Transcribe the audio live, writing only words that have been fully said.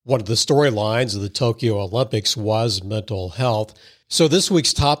One of the storylines of the Tokyo Olympics was mental health. So this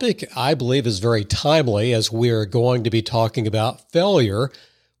week's topic, I believe, is very timely as we are going to be talking about failure,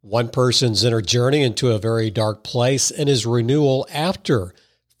 one person's inner journey into a very dark place and his renewal after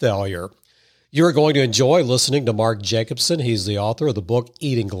failure. You're going to enjoy listening to Mark Jacobson. He's the author of the book,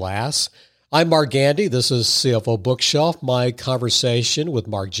 Eating Glass. I'm Mark Gandy. This is CFO Bookshelf. My conversation with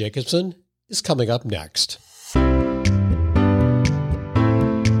Mark Jacobson is coming up next.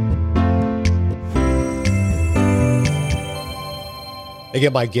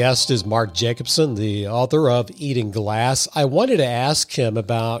 Again, my guest is Mark Jacobson, the author of Eating Glass. I wanted to ask him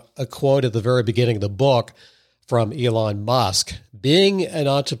about a quote at the very beginning of the book from Elon Musk. Being an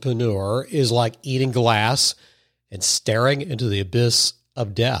entrepreneur is like eating glass and staring into the abyss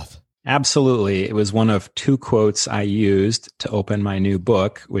of death. Absolutely. It was one of two quotes I used to open my new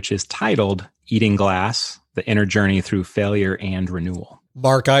book, which is titled Eating Glass, The Inner Journey Through Failure and Renewal.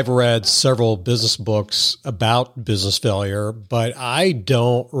 Mark, I've read several business books about business failure, but I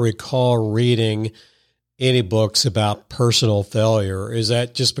don't recall reading any books about personal failure. Is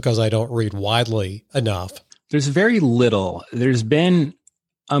that just because I don't read widely enough? There's very little. There's been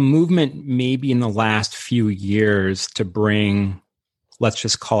a movement maybe in the last few years to bring, let's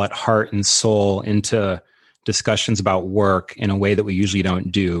just call it heart and soul, into discussions about work in a way that we usually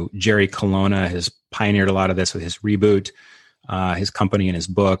don't do. Jerry Colonna has pioneered a lot of this with his Reboot, his company and his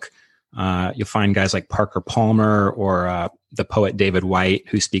book. You'll find guys like Parker Palmer or the poet David White,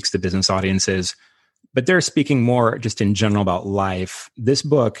 who speaks to business audiences. But they're speaking more just in general about life. This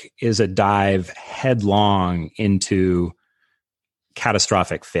book is a dive headlong into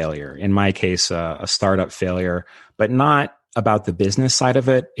catastrophic failure. In my case, a startup failure, but not about the business side of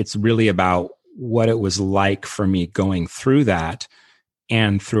it. It's really about what it was like for me going through that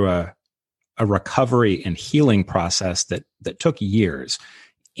and through a recovery and healing process that took years.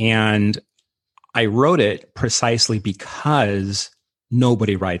 And I wrote it precisely because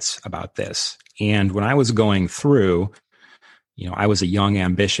nobody writes about this. And when I was going through, I was a young,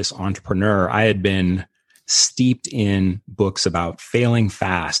 ambitious entrepreneur. I had been steeped in books about failing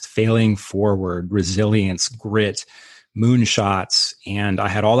fast, failing forward, resilience, grit, moonshots. And I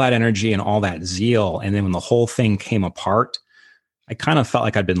had all that energy and all that zeal. And then when the whole thing came apart, I kind of felt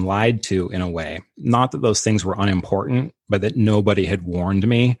like I'd been lied to in a way. Not that those things were unimportant, but that nobody had warned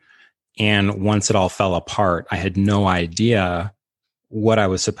me. And once it all fell apart, I had no idea what I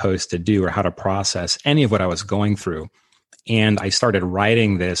was supposed to do or how to process any of what I was going through. And I started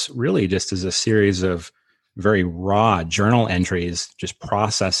writing this really just as a series of very raw journal entries, just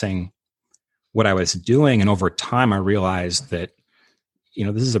processing what I was doing. And over time, I realized that,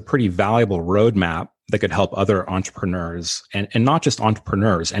 this is a pretty valuable roadmap that could help other entrepreneurs and not just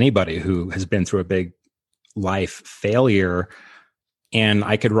entrepreneurs, anybody who has been through a big life failure. And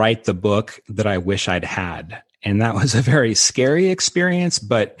I could write the book that I wish I'd had. And that was a very scary experience,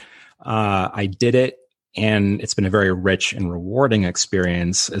 but I did it. And it's been a very rich and rewarding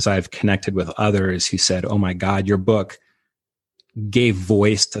experience as I've connected with others who said, oh my God, your book gave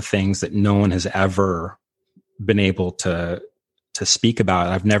voice to things that no one has ever been able to speak about.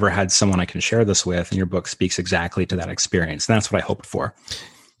 I've never had someone I can share this with, and your book speaks exactly to that experience. And that's what I hoped for.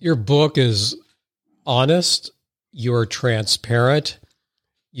 Your book is honest. You're transparent.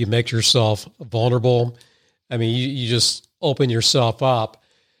 You make yourself vulnerable. I mean, you just open yourself up,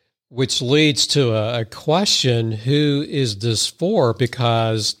 which leads to a question: who is this for?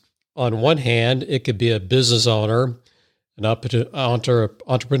 Because on one hand, it could be a business owner, an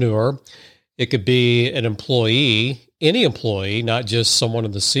entrepreneur. It could be an employee, any employee, not just someone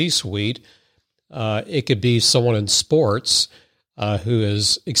in the C-suite. It could be someone in sports who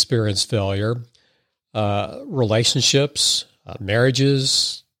has experienced failure, relationships,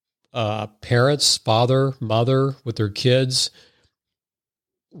 marriages, parents, father, mother with their kids.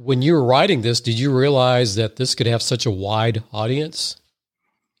 When you were writing this, did you realize that this could have such a wide audience?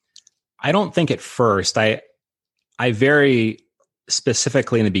 I don't think at first. I very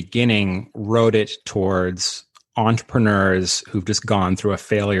specifically in the beginning wrote it towards entrepreneurs who've just gone through a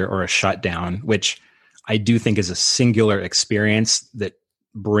failure or a shutdown, which I do think is a singular experience that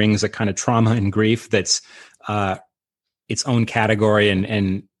brings a kind of trauma and grief that's its own category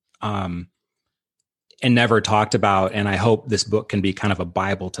and never talked about. And I hope this book can be kind of a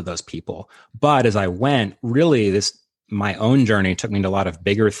Bible to those people. But as I went, really, my own journey took me to a lot of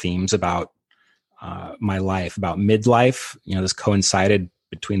bigger themes about my life, about midlife. This coincided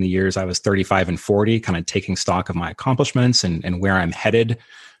between the years I was 35 and 40, kind of taking stock of my accomplishments and where I'm headed.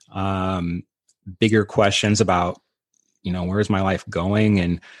 Bigger questions about, where's my life going?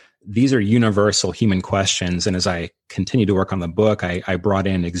 And these are universal human questions. And as I continue to work on the book, I brought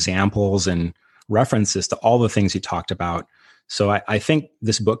in examples and references to all the things he talked about. So I think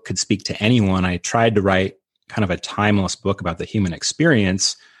this book could speak to anyone. I tried to write kind of a timeless book about the human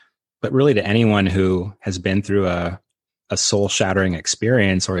experience, but really to anyone who has been through a soul-shattering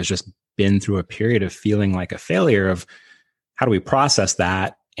experience or has just been through a period of feeling like a failure, of how do we process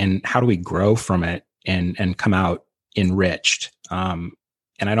that and how do we grow from it and come out enriched.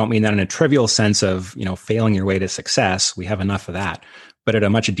 And I don't mean that in a trivial sense of, failing your way to success. We have enough of that. But at a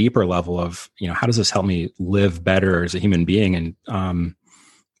much deeper level of, how does this help me live better as a human being and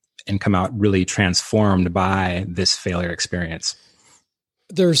come out really transformed by this failure experience?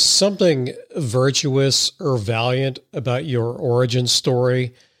 There's something virtuous or valiant about your origin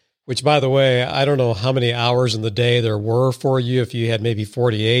story, which, by the way, I don't know how many hours in the day there were for you. If you had maybe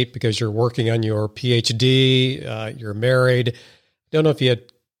 48 because you're working on your PhD, you're married. Don't know if you had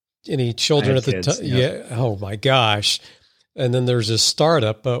any children at the time. Yeah. Oh my gosh. And then there's this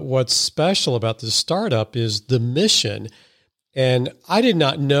startup. But what's special about this startup is the mission. And I did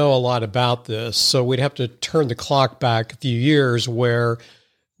not know a lot about this. So we'd have to turn the clock back a few years where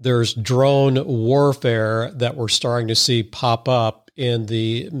there's drone warfare that we're starting to see pop up in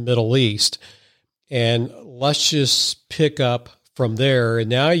the Middle East. And let's just pick up from there. And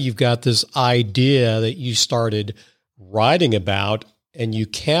now you've got this idea that you started writing about and you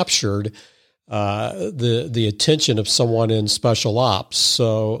captured the attention of someone in special ops.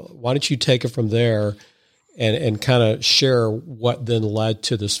 So why don't you take it from there and kind of share what then led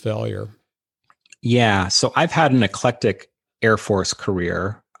to this failure? Yeah. So I've had an eclectic Air Force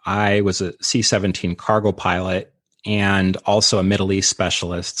career. I was a C-17 cargo pilot and also a Middle East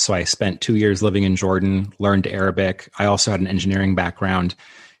specialist. So I spent 2 years living in Jordan, learned Arabic. I also had an engineering background.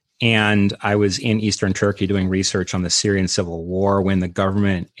 And I was in Eastern Turkey doing research on the Syrian civil war when the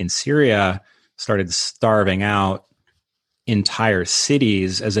government in Syria started starving out entire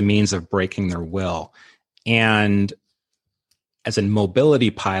cities as a means of breaking their will. And as a mobility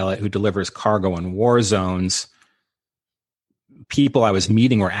pilot who delivers cargo in war zones, people I was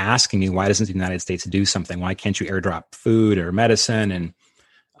meeting were asking me, why doesn't the United States do something? Why can't you airdrop food or medicine? And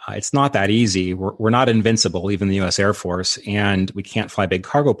it's not that easy. We're not invincible, even the U.S. Air Force, and we can't fly big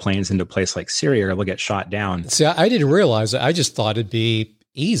cargo planes into a place like Syria or they'll get shot down. See, I didn't realize that. I just thought it'd be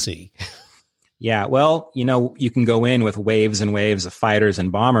easy. Yeah, well, you can go in with waves and waves of fighters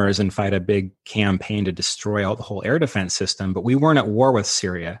and bombers and fight a big campaign to destroy the whole air defense system. But we weren't at war with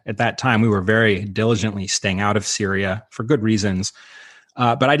Syria. At that time, we were very diligently staying out of Syria for good reasons.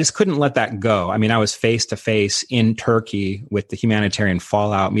 But I just couldn't let that go. I mean, I was face to face in Turkey with the humanitarian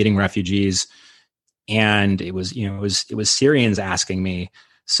fallout, meeting refugees, and it was Syrians asking me.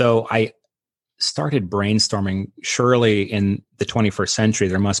 So I started brainstorming. Surely in the 21st century,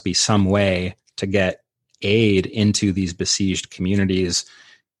 there must be some way to get aid into these besieged communities.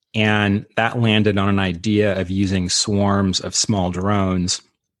 And that landed on an idea of using swarms of small drones,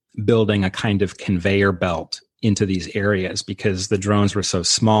 building a kind of conveyor belt into these areas because the drones were so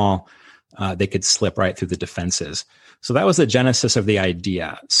small, they could slip right through the defenses. So that was the genesis of the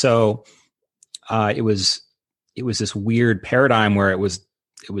idea. So it was this weird paradigm where it was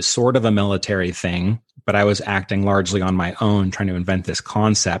sort of a military thing, but I was acting largely on my own, trying to invent this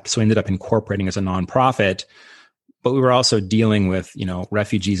concept. So I ended up incorporating as a nonprofit, but we were also dealing with,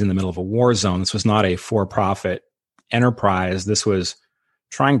 refugees in the middle of a war zone. This was not a for-profit enterprise. This was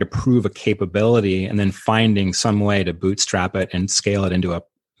trying to prove a capability and then finding some way to bootstrap it and scale it into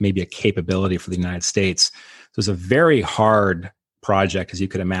maybe a capability for the United States. So it was a very hard project, as you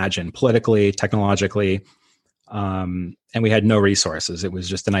could imagine, politically, technologically, and we had no resources. It was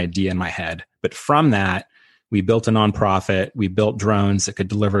just an idea in my head. But from that, we built a nonprofit. We built drones that could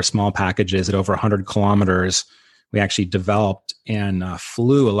deliver small packages at over 100 kilometers. We actually developed and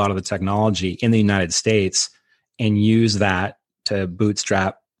flew a lot of the technology in the United States and used that to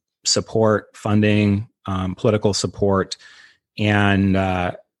bootstrap support, funding, political support, and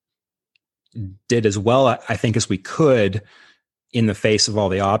did as well, I think, as we could in the face of all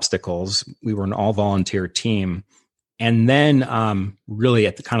the obstacles. We were an all-volunteer team. And then really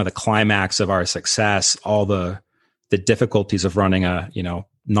at the climax of our success, all the difficulties of running a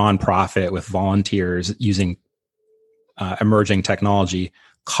nonprofit with volunteers using emerging technology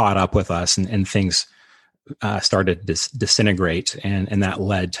caught up with us, and things started to disintegrate, and that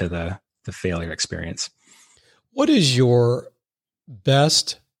led to the failure experience. What is your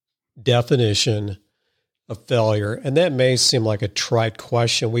best definition of failure? And that may seem like a trite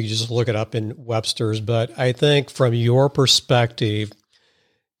question. We can just look it up in Webster's, but I think from your perspective,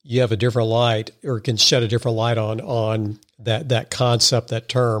 you have a different light, or can shed a different light on that concept, that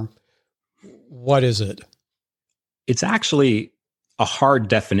term. What is it? It's actually a hard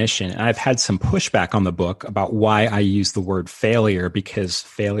definition. And I've had some pushback on the book about why I use the word failure, because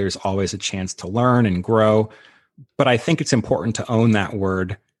failure is always a chance to learn and grow. But I think it's important to own that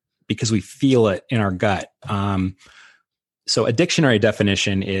word because we feel it in our gut. So a dictionary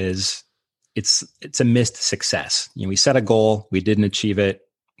definition is it's a missed success. We set a goal, we didn't achieve it,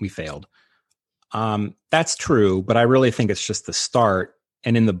 we failed. That's true, but I really think it's just the start.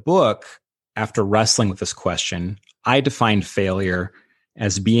 And in the book, after wrestling with this question, I defined failure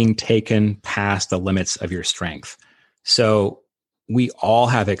as being taken past the limits of your strength. So we all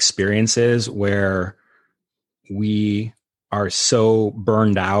have experiences where we are so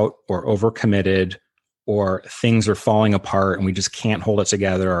burned out or overcommitted, or things are falling apart and we just can't hold it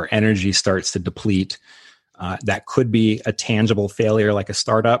together. Our energy starts to deplete. That could be a tangible failure like a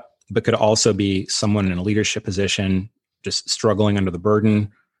startup, but could also be someone in a leadership position just struggling under the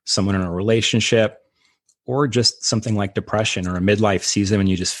burden, someone in a relationship, or just something like depression or a midlife season when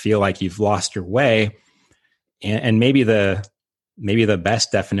you just feel like you've lost your way. And maybe the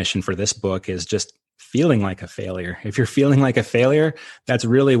best definition for this book is just feeling like a failure. If you're feeling like a failure, that's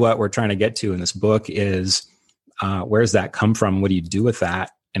really what we're trying to get to in this book is where does that come from? What do you do with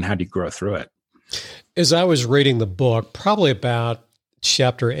that? And how do you grow through it? As I was reading the book, probably about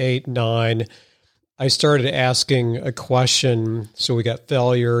chapter 8, 9, I started asking a question. So we got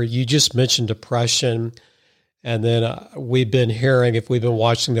failure. You just mentioned depression. And then we've been hearing, if we've been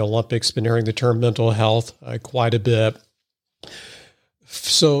watching the Olympics, been hearing the term mental health quite a bit.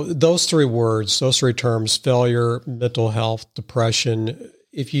 So those three words, those three terms, failure, mental health, depression,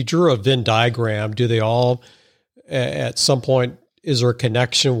 if you drew a Venn diagram, do they all, at some point, is there a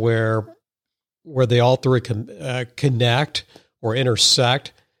connection where they all three connect or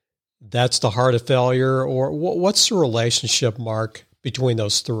intersect? That's the heart of failure? Or what's the relationship, Mark, between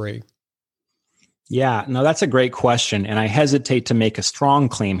those three? Yeah, no, that's a great question. And I hesitate to make a strong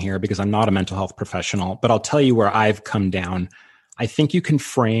claim here because I'm not a mental health professional, but I'll tell you where I've come down. I think you can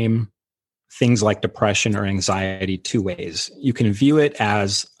frame things like depression or anxiety two ways. You can view it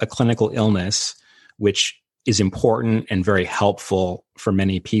as a clinical illness, which is important and very helpful for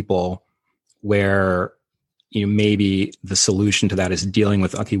many people, where maybe the solution to that is dealing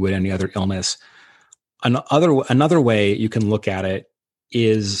with, okay, with any other illness. Another way you can look at it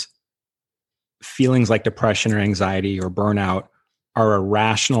is feelings like depression or anxiety or burnout are a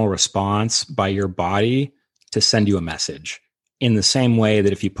rational response by your body to send you a message. In the same way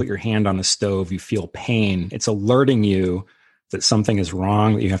that if you put your hand on a stove, you feel pain, it's alerting you that something is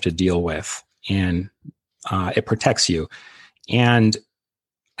wrong that you have to deal with, and it protects you. And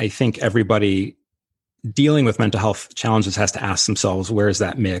I think everybody dealing with mental health challenges has to ask themselves, where's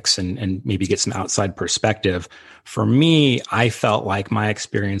that mix, and maybe get some outside perspective. For me, I felt like my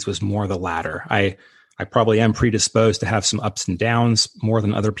experience was more the latter. I probably am predisposed to have some ups and downs more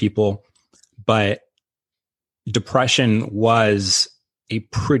than other people, but depression was a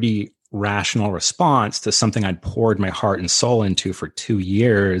pretty rational response to something I'd poured my heart and soul into for 2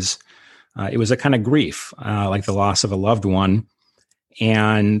 years. It was a kind of grief, like the loss of a loved one.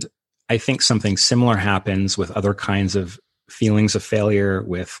 And I think something similar happens with other kinds of feelings of failure,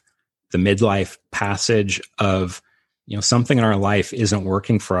 with the midlife passage of, something in our life isn't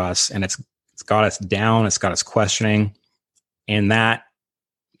working for us, and it's got us down, it's got us questioning. And that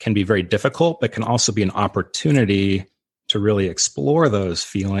can be very difficult, but can also be an opportunity to really explore those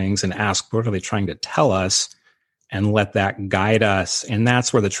feelings and ask, what are they trying to tell us? And let that guide us. And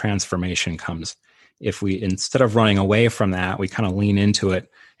that's where the transformation comes. If we, instead of running away from that, we kind of lean into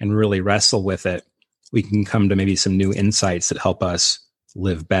it and really wrestle with it, we can come to maybe some new insights that help us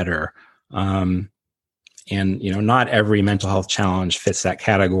live better. And not every mental health challenge fits that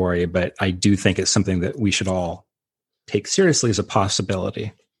category, but I do think it's something that we should all take seriously as a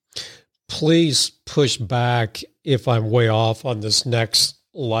possibility. Please push back if I'm way off on this next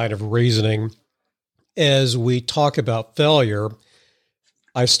line of reasoning. As we talk about failure,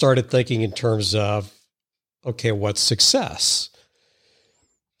 I started thinking in terms of, okay, what's success?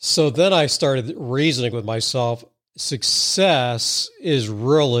 So then I started reasoning with myself, success is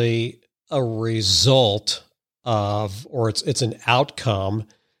really a result of, or it's an outcome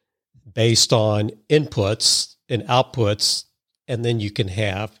based on inputs and outputs, and then you can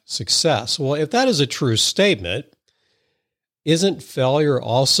have success. Well, if that is a true statement, isn't failure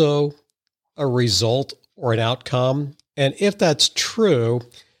also a result or an outcome? And if that's true,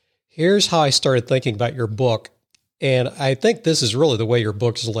 here's how I started thinking about your book. And I think this is really the way your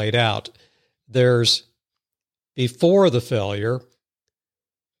book is laid out. There's before the failure,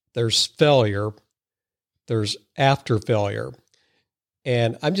 there's there's after failure.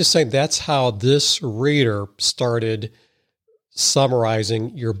 And I'm just saying that's how this reader started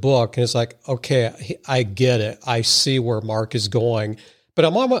summarizing your book. And it's like, okay, I get it. I see where Mark is going. But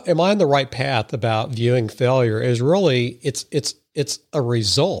am I on the right path about viewing failure? Is really it's a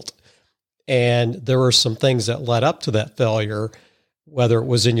result. And there were some things that led up to that failure, whether it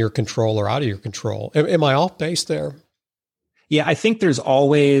was in your control or out of your control. Am I off base there? Yeah, I think there's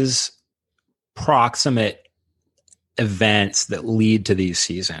always proximate events that lead to these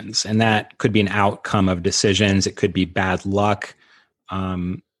seasons, and that could be an outcome of decisions. It could be bad luck.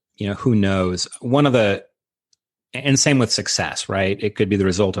 Who knows? And same with success, right? It could be the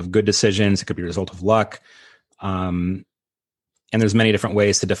result of good decisions. It could be a result of luck. And there's many different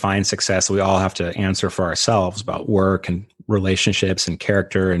ways to define success. We all have to answer for ourselves about work and relationships and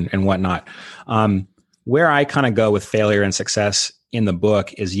character and whatnot. Where I kind of go with failure and success in the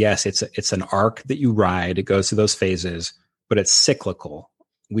book is, yes, it's an arc that you ride. It goes through those phases, but it's cyclical.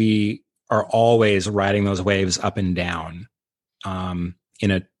 We are always riding those waves up and down.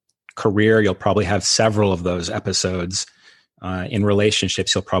 In a career, you'll probably have several of those episodes. In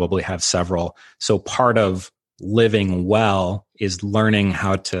relationships, you'll probably have several. So part of living well is learning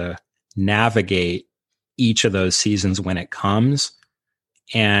how to navigate each of those seasons when it comes,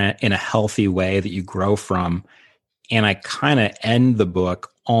 and in a healthy way that you grow from. And I kind of end the book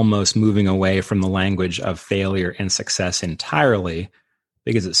almost moving away from the language of failure and success entirely,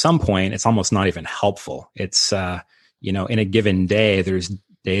 because at some point it's almost not even helpful. It's, in a given day, there's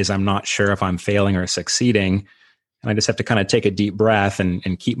days I'm not sure if I'm failing or succeeding. And I just have to kind of take a deep breath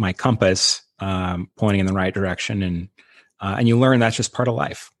and keep my compass pointing in the right direction. And you learn that's just part of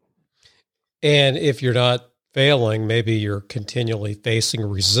life. And if you're not failing, maybe you're continually facing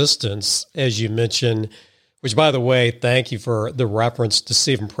resistance, as you mentioned, which, by the way, thank you for the reference to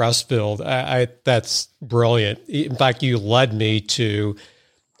Steven Pressfield. That's brilliant. In fact, you led me to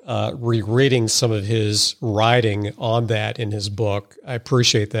rereading some of his writing on that in his book. I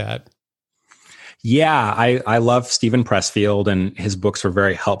appreciate that. Yeah, I love Steven Pressfield, and his books were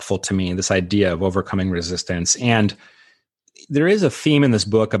very helpful to me, this idea of overcoming resistance. And there is a theme in this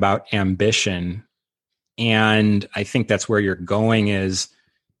book about ambition. And I think that's where you're going, is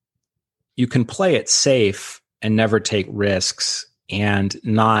you can play it safe and never take risks and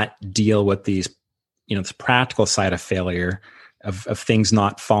not deal with these, this practical side of failure, of things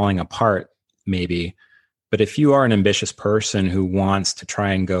not falling apart, maybe. But if you are an ambitious person who wants to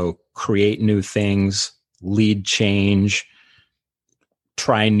try and go create new things, lead change,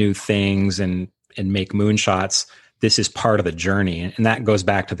 try new things, and make moonshots, this is part of the journey. And that goes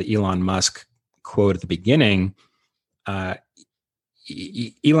back to the Elon Musk quote at the beginning.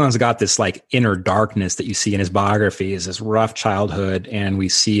 Elon's got this like inner darkness that you see in his biography, is this rough childhood. And we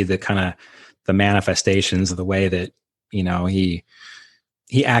see the kind of the manifestations of the way that,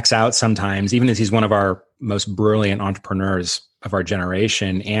 he acts out sometimes, even as he's one of our most brilliant entrepreneurs of our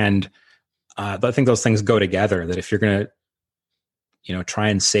generation. And I think those things go together, that if you're going to, try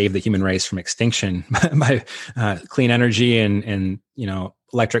and save the human race from extinction by clean energy and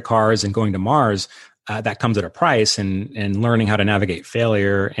electric cars and going to Mars, that comes at a price, and learning how to navigate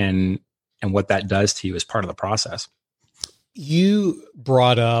failure and what that does to you is part of the process. You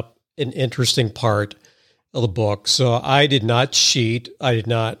brought up an interesting part of the book. So I did not cheat. I did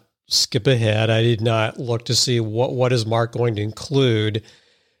not skip ahead. I did not look to see what is Mark going to include.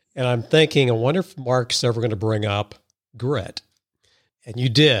 And I'm thinking, I wonder if Mark's ever going to bring up grit. And you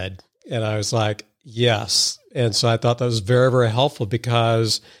did. And I was like, yes. And so I thought that was very, very helpful,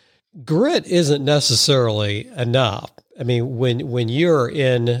 because grit isn't necessarily enough. I mean, when you're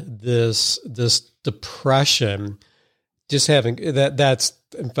in this depression, just having that's,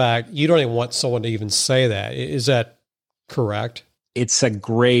 in fact, you don't even want someone to even say that. Is that correct? It's a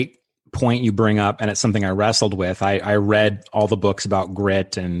great point you bring up, and it's something I wrestled with. I read all the books about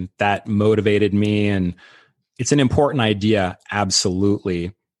grit, and that motivated me, and it's an important idea,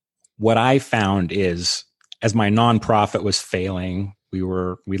 absolutely. What I found is, as my nonprofit was failing, we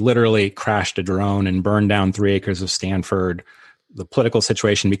literally crashed a drone and burned down 3 acres of Stanford. The political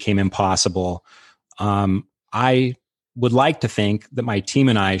situation became impossible. I would like to think that my team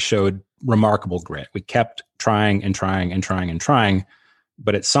and I showed remarkable grit. We kept trying and trying and trying and trying.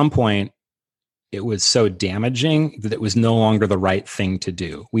 But at some point, it was so damaging that it was no longer the right thing to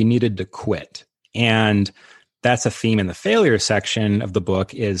do. We needed to quit. And that's a theme in the failure section of the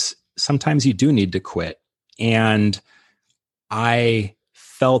book, is sometimes you do need to quit. And I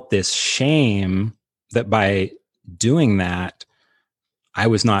felt this shame that by doing that, I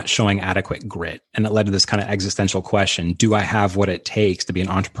was not showing adequate grit. And it led to this kind of existential question. Do I have what it takes to be an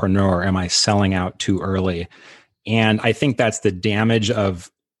entrepreneur? Am I selling out too early? And I think that's the damage of,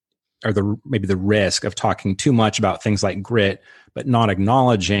 or maybe the risk of talking too much about things like grit, but not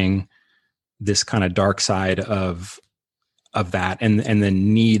acknowledging this kind of dark side of that, and the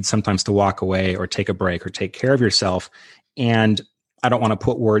need sometimes to walk away or take a break or take care of yourself. And I don't want to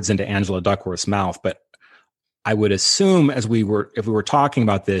put words into Angela Duckworth's mouth, but I would assume if we were talking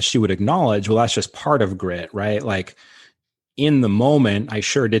about this, she would acknowledge, well, that's just part of grit, right? Like in the moment, I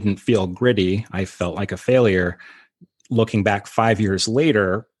sure didn't feel gritty. I felt like a failure. Looking back 5 years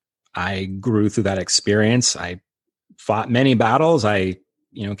later, I grew through that experience. I fought many battles. I,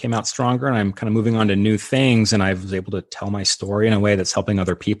 came out stronger, and I'm kind of moving on to new things. And I was able to tell my story in a way that's helping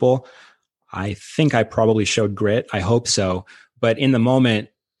other people. I think I probably showed grit. I hope so. But in the moment,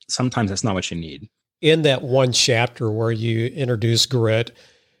 sometimes that's not what you need. In that one chapter where you introduce grit,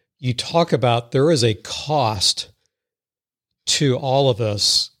 you talk about there is a cost to all of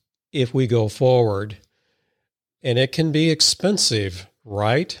us if we go forward, and it can be expensive,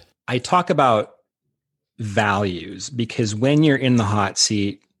 right? I talk about values because when you're in the hot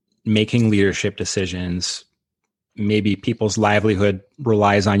seat making leadership decisions, maybe people's livelihood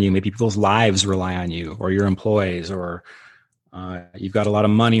relies on you, maybe people's lives rely on you or your employees, or you've got a lot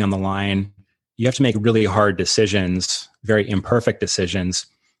of money on the line. You have to make really hard decisions, very imperfect decisions,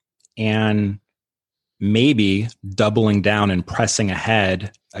 and maybe doubling down and pressing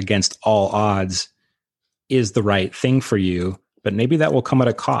ahead against all odds is the right thing for you, but maybe that will come at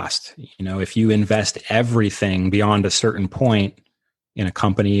a cost. If you invest everything beyond a certain point in a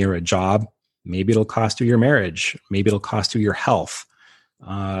company or a job, maybe it'll cost you your marriage. Maybe it'll cost you your health.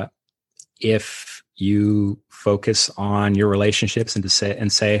 If you focus on your relationships and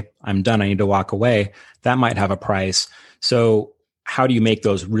say, I'm done, I need to walk away, that might have a price. So how do you make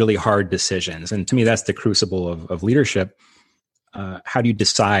those really hard decisions? And to me, that's the crucible of leadership. How do you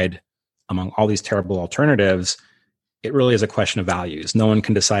decide among all these terrible alternatives? It really is a question of values. No one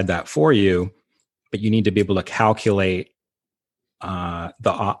can decide that for you, but you need to be able to calculate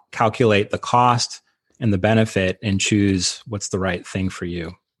the cost and the benefit and choose what's the right thing for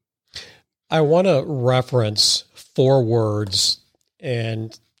you. I want to reference 4 words,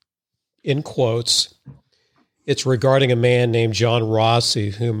 and in quotes, it's regarding a man named John Rossi,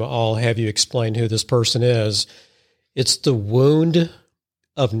 whom I'll have you explain who this person is. It's the wound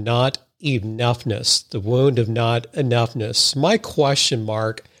of not enoughness, the wound of not enoughness. My question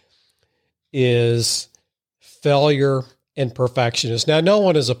mark is failure and perfectionist. Now, no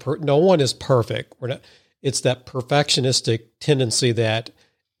one is perfect. It's that perfectionistic tendency that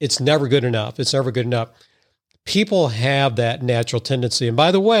it's never good enough. It's never good enough. People have that natural tendency. And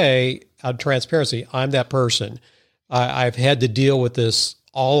by the way, out of transparency, I'm that person. I've had to deal with this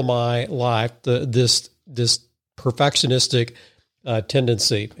all of my life, this perfectionistic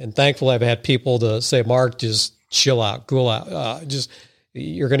tendency. And thankfully, I've had people to say, Mark, just chill out, cool out.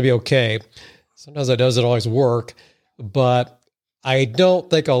 You're going to be okay. Sometimes that doesn't always work, but I don't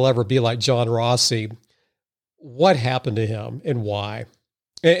think I'll ever be like John Rossi. What happened to him and why?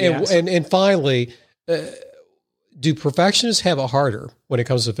 And finally, do perfectionists have it harder when it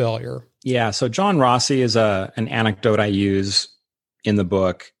comes to failure? Yeah. So John Rossi is an anecdote I use in the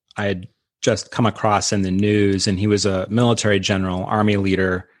book. I had just come across in the news, and he was a military general, army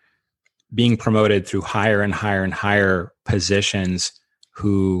leader, being promoted through higher and higher and higher positions,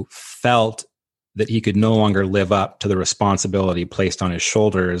 who felt that he could no longer live up to the responsibility placed on his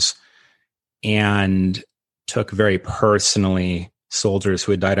shoulders, and took very personally soldiers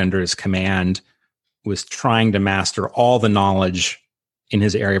who had died under his command, was trying to master all the knowledge in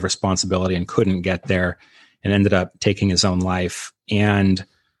his area of responsibility and couldn't get there, and ended up taking his own life. And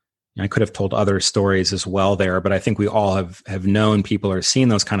I could have told other stories as well there, but I think we all have known people or seen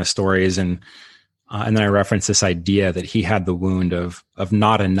those kind of stories. And then I referenced this idea that he had the wound of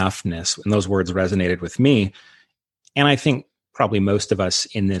not enoughness, and those words resonated with me. And I think probably most of us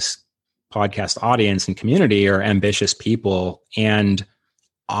in this podcast audience and community are ambitious people, and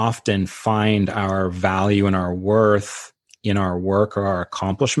often find our value and our worth in our work or our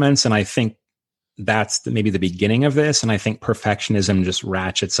accomplishments. And I think that's maybe the beginning of this. And I think perfectionism just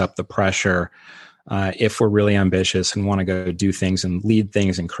ratchets up the pressure. If we're really ambitious and want to go do things and lead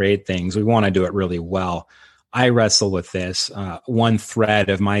things and create things, we want to do it really well. I wrestle with this. One thread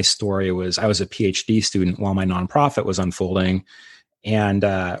of my story was I was a PhD student while my nonprofit was unfolding, and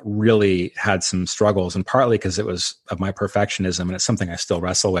really had some struggles, and partly because it was of my perfectionism, and it's something I still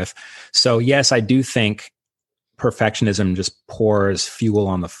wrestle with. So yes, I do think perfectionism just pours fuel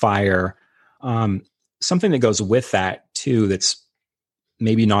on the fire. Something that goes with that too, that's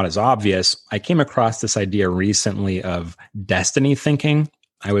maybe not as obvious, I came across this idea recently of destiny thinking.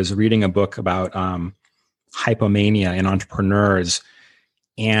 I was reading a book about hypomania in entrepreneurs,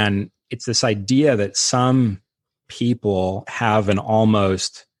 and it's this idea that some people have an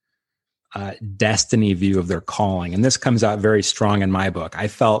almost destiny view of their calling. And this comes out very strong in my book. I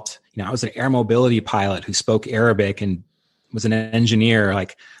felt, I was an air mobility pilot who spoke Arabic and was an engineer.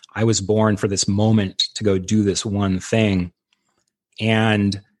 Like, I was born for this moment to go do this one thing.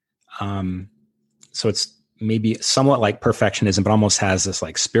 And so it's maybe somewhat like perfectionism, but almost has this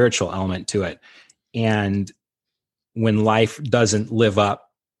like spiritual element to it. And when life doesn't live up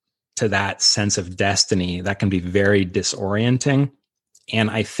to that sense of destiny, that can be very disorienting. And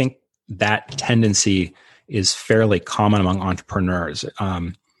I think that tendency is fairly common among entrepreneurs.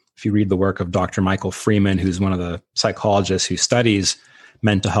 If you read the work of Dr. Michael Freeman, who's one of the psychologists who studies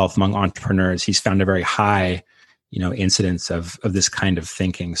mental health among entrepreneurs, he's found a very high, incidence of this kind of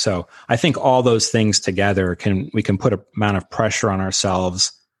thinking. So I think all those things together we can put an amount of pressure on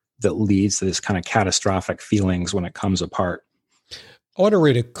ourselves that leads to this kind of catastrophic feelings when it comes apart. I want to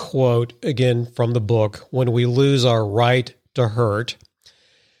read a quote again from the book. When we lose our right to hurt,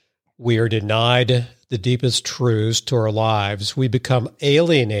 we are denied the deepest truths to our lives. We become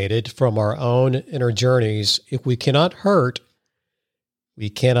alienated from our own inner journeys. If we cannot hurt, we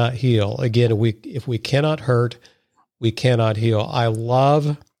cannot heal. Again, if we cannot hurt, we cannot heal. I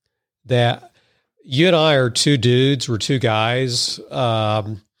love that you and I are two dudes. We're two guys.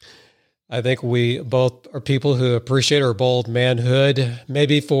 I think we both are people who appreciate our bold manhood.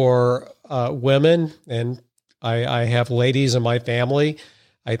 Maybe for women, and I have ladies in my family,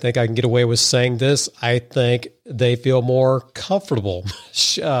 I think I can get away with saying this. I think they feel more comfortable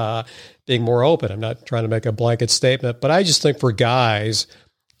being more open. I'm not trying to make a blanket statement, but I just think for guys,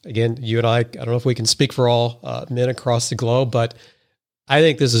 again, you and I don't know if we can speak for all men across the globe, but I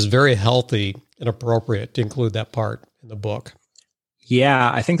think this is very healthy and appropriate to include that part in the book.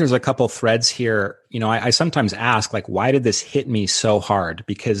 Yeah, I think there's a couple threads here. I sometimes ask, like, why did this hit me so hard?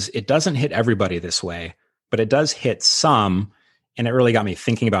 Because it doesn't hit everybody this way, but it does hit some. And it really got me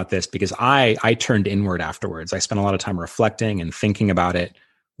thinking about this because I turned inward afterwards. I spent a lot of time reflecting and thinking about it,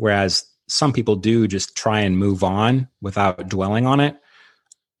 whereas some people do just try and move on without dwelling on it.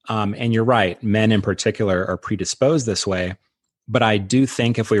 And you're right, men in particular are predisposed this way. But I do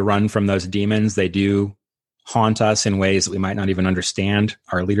think if we run from those demons, they do haunt us in ways that we might not even understand: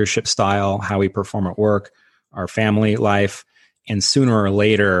 our leadership style, how we perform at work, our family life. And sooner or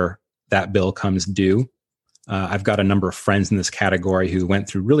later, that bill comes due. I've got a number of friends in this category who went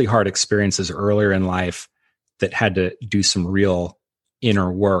through really hard experiences earlier in life that had to do some real inner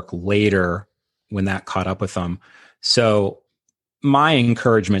work later when that caught up with them. So my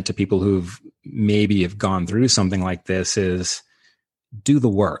encouragement to people who've maybe have gone through something like this is do the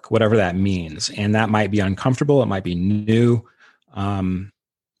work, whatever that means. And that might be uncomfortable. It might be new.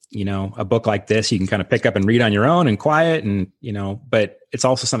 A book like this, you can kind of pick up and read on your own and quiet but it's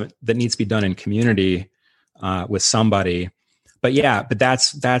also something that needs to be done in community with somebody. But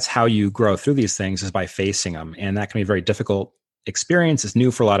that's how you grow through these things, is by facing them. And that can be a very difficult experience. It's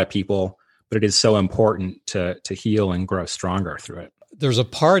new for a lot of people, but it is so important to heal and grow stronger through it. There's a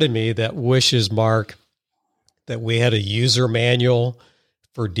part of me that wishes, Mark, that we had a user manual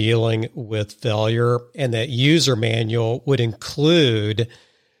for dealing with failure, and that user manual would include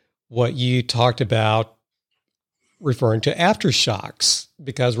what you talked about referring to aftershocks,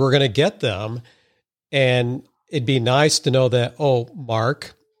 because we're going to get them. And it'd be nice to know that,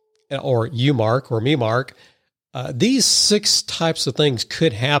 Mark, or you, Mark, or me, Mark, these 6 types of things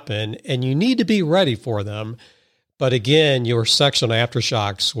could happen, and you need to be ready for them. But again, your section on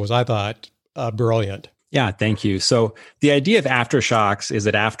aftershocks was, I thought, brilliant. Yeah, thank you. So the idea of aftershocks is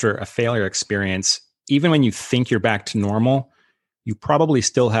that after a failure experience, even when you think you're back to normal, you probably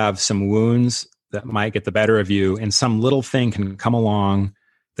still have some wounds that might get the better of you, and some little thing can come along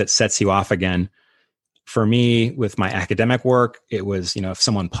that sets you off again. For me, with my academic work, it was, if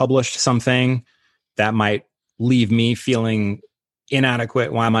someone published something, that might leave me feeling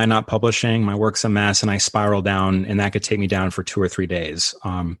inadequate. Why am I not publishing? My work's a mess, and I spiral down, and that could take me down for 2 or 3 days.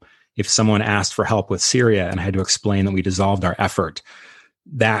 If someone asked for help with Syria and I had to explain that we dissolved our effort,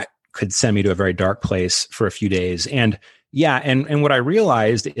 that could send me to a very dark place for a few days. And what I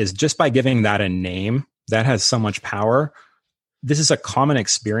realized is, just by giving that a name, that has so much power. This is a common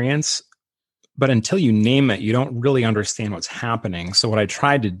experience, but until you name it, you don't really understand what's happening. So what I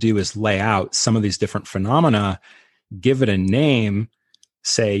tried to do is lay out some of these different phenomena, give it a name,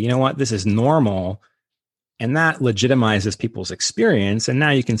 say, you know what, this is normal. And that legitimizes people's experience. And now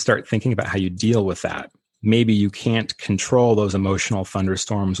you can start thinking about how you deal with that. maybe you can't control those emotional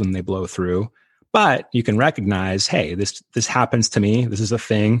thunderstorms when they blow through, but you can recognize, hey, this happens to me. This is a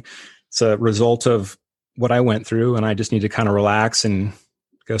thing. It's a result of what I went through, and I just need to kind of relax and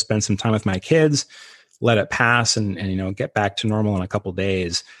go spend some time with my kids, let it pass, and get back to normal in a couple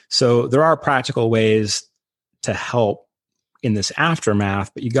days. So there are practical ways to help in this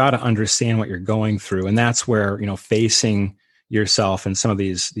aftermath, but you got to understand what you're going through, and that's where facing yourself and some of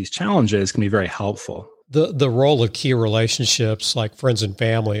these challenges can be very helpful. The role of key relationships like friends and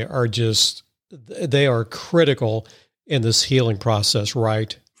family they are critical in this healing process,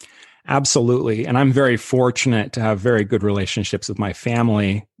 right? Absolutely. And I'm very fortunate to have very good relationships with my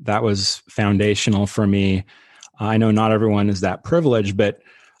family. That was foundational for me. I know not everyone is that privileged, but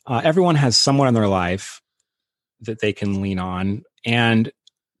everyone has someone in their life that they can lean on.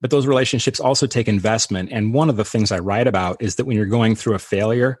 But those relationships also take investment. And one of the things I write about is that when you're going through a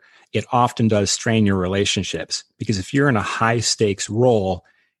failure, it often does strain your relationships, because if you're in a high stakes role,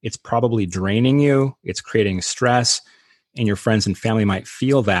 it's probably draining you, it's creating stress, and your friends and family might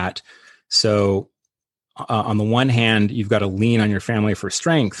feel that. So on the one hand, you've got to lean on your family for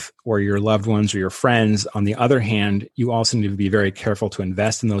strength, or your loved ones or your friends. On the other hand, you also need to be very careful to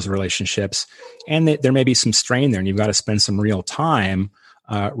invest in those relationships. And there may be some strain there, and you've got to spend some real time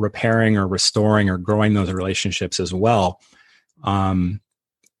repairing or restoring or growing those relationships as well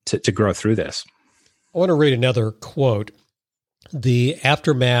to grow through this. I want to read another quote. The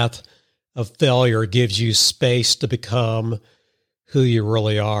aftermath of failure gives you space to become who you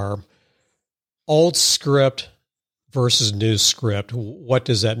really are. Old script versus new script. What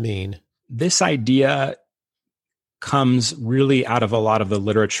does that mean? This idea comes really out of a lot of the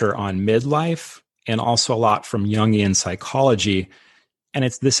literature on midlife, and also a lot from Jungian psychology. And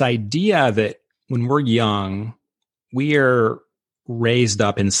it's this idea that when we're young, we are raised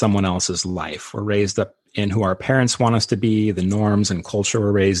up in someone else's life. We're raised up in who our parents want us to be, the norms and culture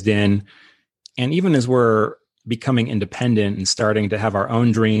we're raised in. And even as we're becoming independent and starting to have our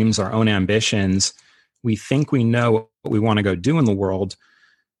own dreams, our own ambitions, we think we know what we want to go do in the world.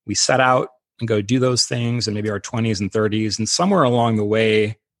 We set out and go do those things in maybe our 20s and 30s. And somewhere along the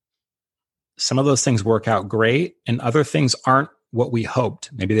way, some of those things work out great, and other things aren't what we hoped.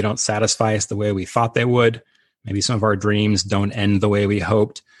 Maybe they don't satisfy us the way we thought they would. Maybe some of our dreams don't end the way we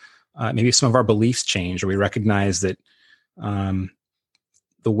hoped. Maybe some of our beliefs change, or we recognize that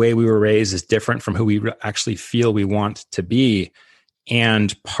the way we were raised is different from who we actually feel we want to be.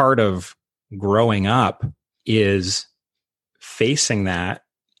 And part of growing up is facing that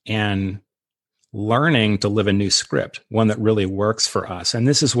and learning to live a new script, one that really works for us. And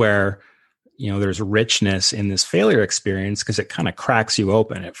this is where, there's richness in this failure experience, because it kind of cracks you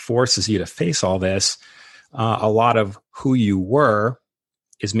open. It forces you to face all this. A lot of who you were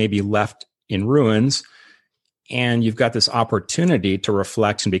is maybe left in ruins, and you've got this opportunity to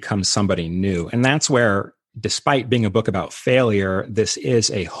reflect and become somebody new. And that's where, despite being a book about failure, this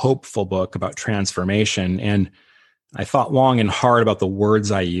is a hopeful book about transformation. And I thought long and hard about the words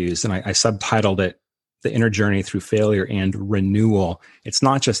I used, and I subtitled it The Inner Journey Through Failure and Renewal. It's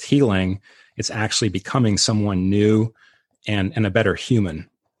not just healing, it's actually becoming someone new and a better human.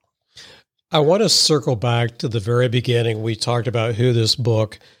 I want to circle back to the very beginning. We talked about who this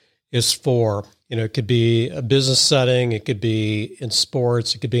book is for. It could be a business setting, it could be in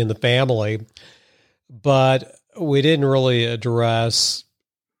sports, it could be in the family, but we didn't really address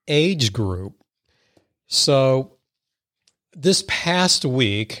age group. So this past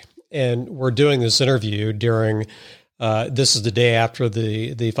week, and we're doing this interview during, this is the day after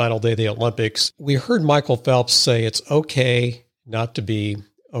the final day of the Olympics, we heard Michael Phelps say it's okay not to be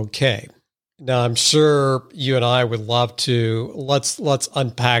okay. Now, I'm sure you and I would love to, let's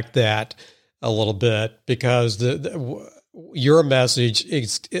unpack that a little bit, because your message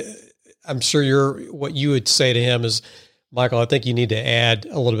is, I'm sure what you would say to him is, Michael, I think you need to add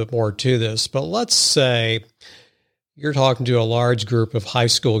a little bit more to this. But let's say you're talking to a large group of high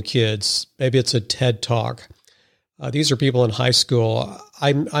school kids. Maybe it's a TED Talk. These are people in high school.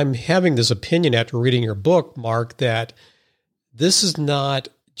 I'm having this opinion after reading your book, Mark, that this is not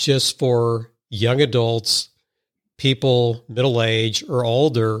just for young adults, people middle age or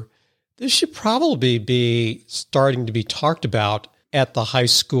older. This should probably be starting to be talked about at the high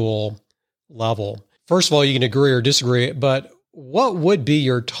school level. First of all, you can agree or disagree, but what would be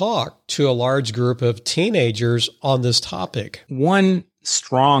your talk to a large group of teenagers on this topic? One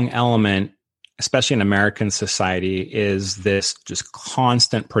strong element, especially in American society, is this just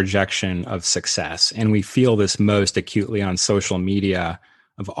constant projection of success. And we feel this most acutely on social media,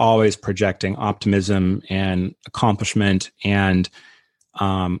 of always projecting optimism and accomplishment. And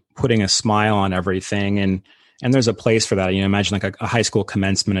putting a smile on everything. And there's a place for that. Imagine like a high school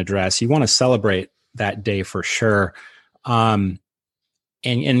commencement address. You want to celebrate that day for sure. And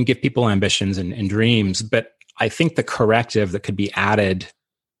give people ambitions and dreams. But I think the corrective that could be added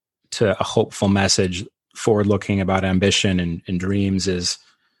to a hopeful message forward looking about ambition and dreams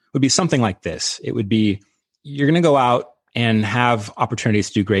would be something like this. It would be, you're going to go out and have opportunities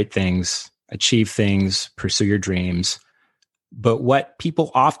to do great things, achieve things, pursue your dreams. But what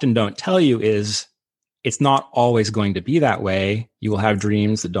people often don't tell you is it's not always going to be that way. You will have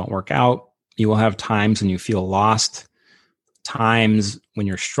dreams that don't work out. You will have times when you feel lost, times when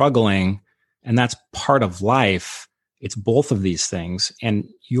you're struggling, and that's part of life. It's both of these things. And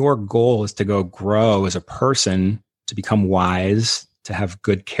your goal is to go grow as a person, to become wise, to have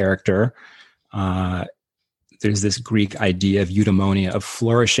good character. There's this Greek idea of eudaimonia, of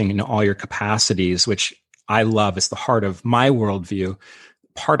flourishing in all your capacities, which I love. It's the heart of my worldview.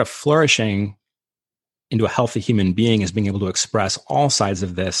 Part of flourishing into a healthy human being is being able to express all sides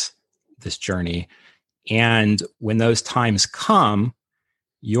of this journey. And when those times come,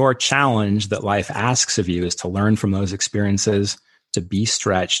 your challenge that life asks of you is to learn from those experiences, to be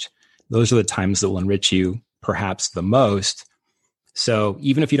stretched. Those are the times that will enrich you perhaps the most. So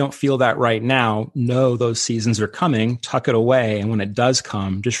even if you don't feel that right now, know those seasons are coming, tuck it away. And when it does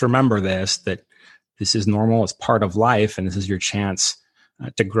come, just remember that this is normal, it's part of life, and this is your chance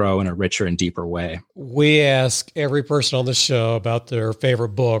to grow in a richer and deeper way. We ask every person on the show about their favorite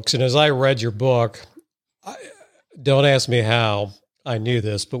books. And as I read your book, don't ask me how I knew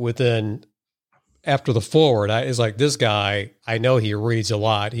this, but after the forward, it's like, this guy, I know he reads a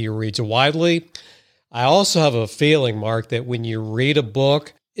lot. He reads widely. I also have a feeling, Mark, that when you read a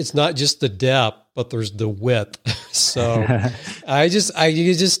book, it's not just the depth, but there's the width. So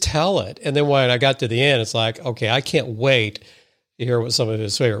you just tell it. And then when I got to the end, it's like, okay, I can't wait to hear what some of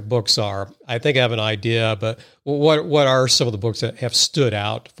his favorite books are. I think I have an idea, but what are some of the books that have stood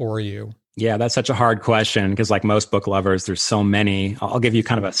out for you? Yeah, that's such a hard question because, like most book lovers, there's so many. I'll give you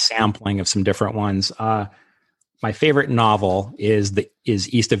kind of a sampling of some different ones. My favorite novel is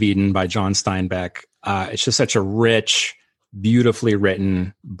East of Eden by John Steinbeck. It's just such a rich, beautifully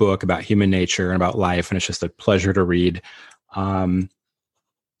written book about human nature and about life, and it's just a pleasure to read. I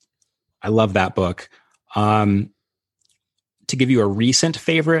love that book. To give you a recent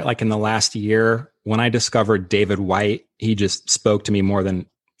favorite, like in the last year, when I discovered David Whyte, he just spoke to me more than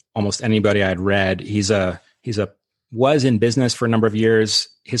almost anybody I had read. He was in business for a number of years.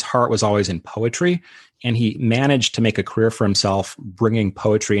 His heart was always in poetry, and he managed to make a career for himself bringing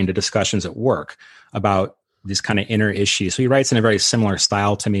poetry into discussions at work about these kind of inner issues. So he writes in a very similar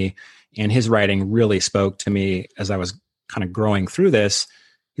style to me, and his writing really spoke to me as I was kind of growing through this.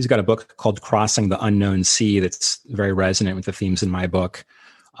 He's got a book called Crossing the Unknown Sea that's very resonant with the themes in my book.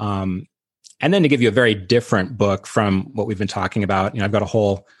 And then to give you a very different book from what we've been talking about, I've got a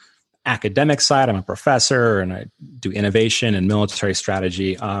whole academic side. I'm a professor and I do innovation and military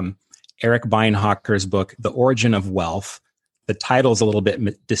strategy. Eric Beinhocker's book, The Origin of Wealth. The title's a little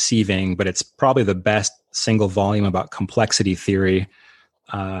bit deceiving, but it's probably the best single volume about complexity theory.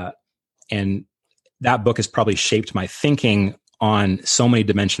 And that book has probably shaped my thinking on so many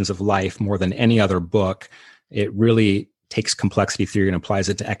dimensions of life more than any other book. It really takes complexity theory and applies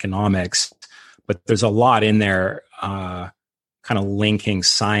it to economics. But there's a lot in there kind of linking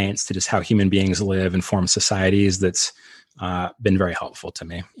science to just how human beings live and form societies that's been very helpful to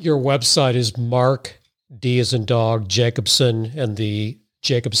me. Your website is Mark, D as in dog, Jacobson, and the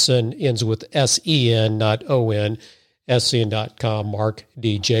Jacobson ends with S-E-N, not O-N, SCN.com, Mark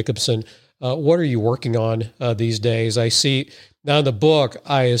D. Jacobson. What are you working on these days? I see now in the book,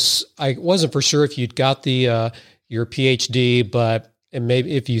 I wasn't for sure if you'd got the your PhD, and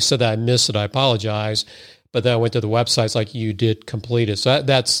maybe if you said that I missed it, I apologize. But then I went to the websites like you did complete it. So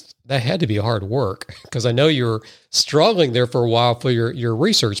that had to be hard work because I know you're struggling there for a while for your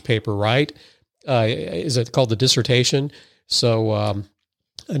research paper, right? Is it called the dissertation? So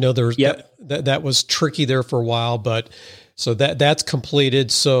I know there's that was tricky there for a while, but so that's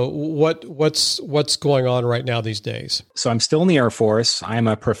completed. So what's going on right now these days? So I'm still in the Air Force. I'm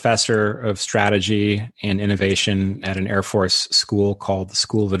a professor of strategy and innovation at an Air Force school called the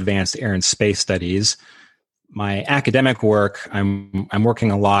School of Advanced Air and Space Studies. My academic work, I'm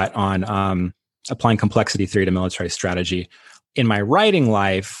working a lot on applying complexity theory to military strategy. In my writing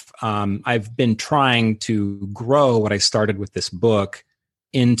life, I've been trying to grow what I started with this book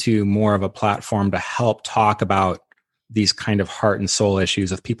into more of a platform to help talk about these kind of heart and soul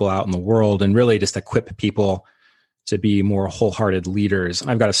issues of people out in the world and really just equip people to be more wholehearted leaders.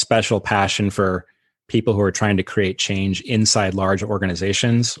 I've got a special passion for people who are trying to create change inside large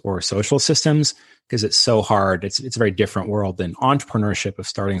organizations or social systems, because it's so hard. It's a very different world than entrepreneurship of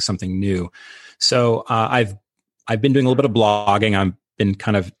starting something new. So I've been doing a little bit of blogging. I've been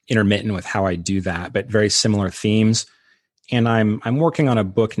kind of intermittent with how I do that, but very similar themes. And I'm working on a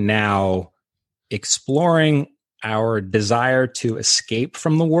book now exploring our desire to escape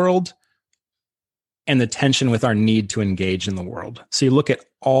from the world and the tension with our need to engage in the world. So you look at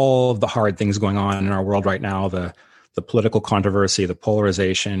all of the hard things going on in our world right now, the political controversy, the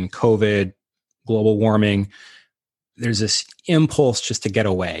polarization, COVID, global warming. There's this impulse just to get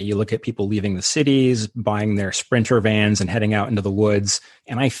away. You look at people leaving the cities, buying their Sprinter vans and heading out into the woods.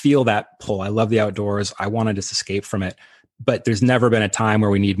 And I feel that pull. I love the outdoors. I want to just escape from it. But there's never been a time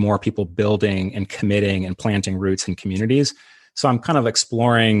where we need more people building and committing and planting roots in communities. So I'm kind of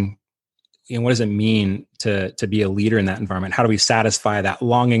exploring, what does it mean to be a leader in that environment? How do we satisfy that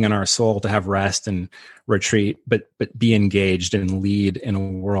longing in our soul to have rest and retreat, but be engaged and lead in a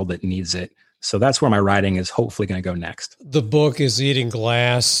world that needs it? So that's where my writing is hopefully going to go next. The book is Eating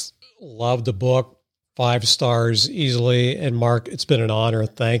Glass. Love the book. 5 stars easily. And Mark, it's been an honor.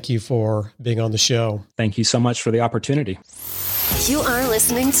 Thank you for being on the show. Thank you so much for the opportunity. You are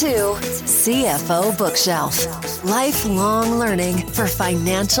listening to CFO Bookshelf, lifelong learning for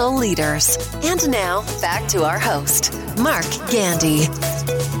financial leaders. And now back to our host, Mark Gandy.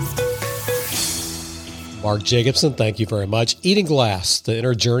 Mark Jacobson, thank you very much. Eating Glass, The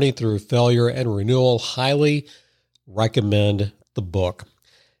Inner Journey Through Failure and Renewal. Highly recommend the book.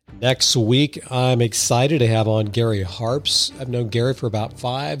 Next week, I'm excited to have on Gary Harps. I've known Gary for about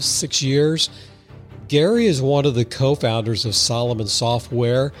 5-6 years. Gary is one of the co-founders of Solomon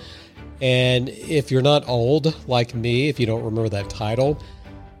Software. And if you're not old like me, if you don't remember that title,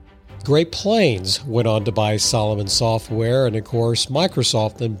 Great Plains went on to buy Solomon Software. And of course,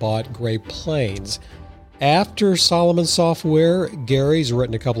 Microsoft then bought Great Plains. After Solomon Software, Gary's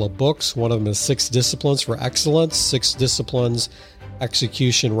written a couple of books. One of them is 6 Disciplines for Excellence, 6 Disciplines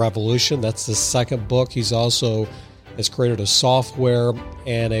Execution Revolution. That's the second book. He's also has created a software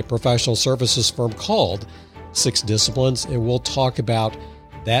and a professional services firm called 6 Disciplines. And we'll talk about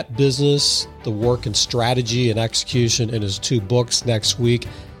that business, the work and strategy and execution in his 2 books next week.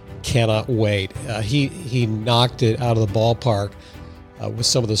 Cannot wait. He knocked it out of the ballpark with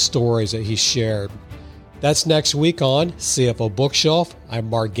some of the stories that he shared. That's next week on CFO Bookshelf.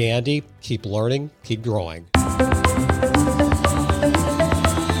 I'm Mark Gandy. Keep learning, keep growing.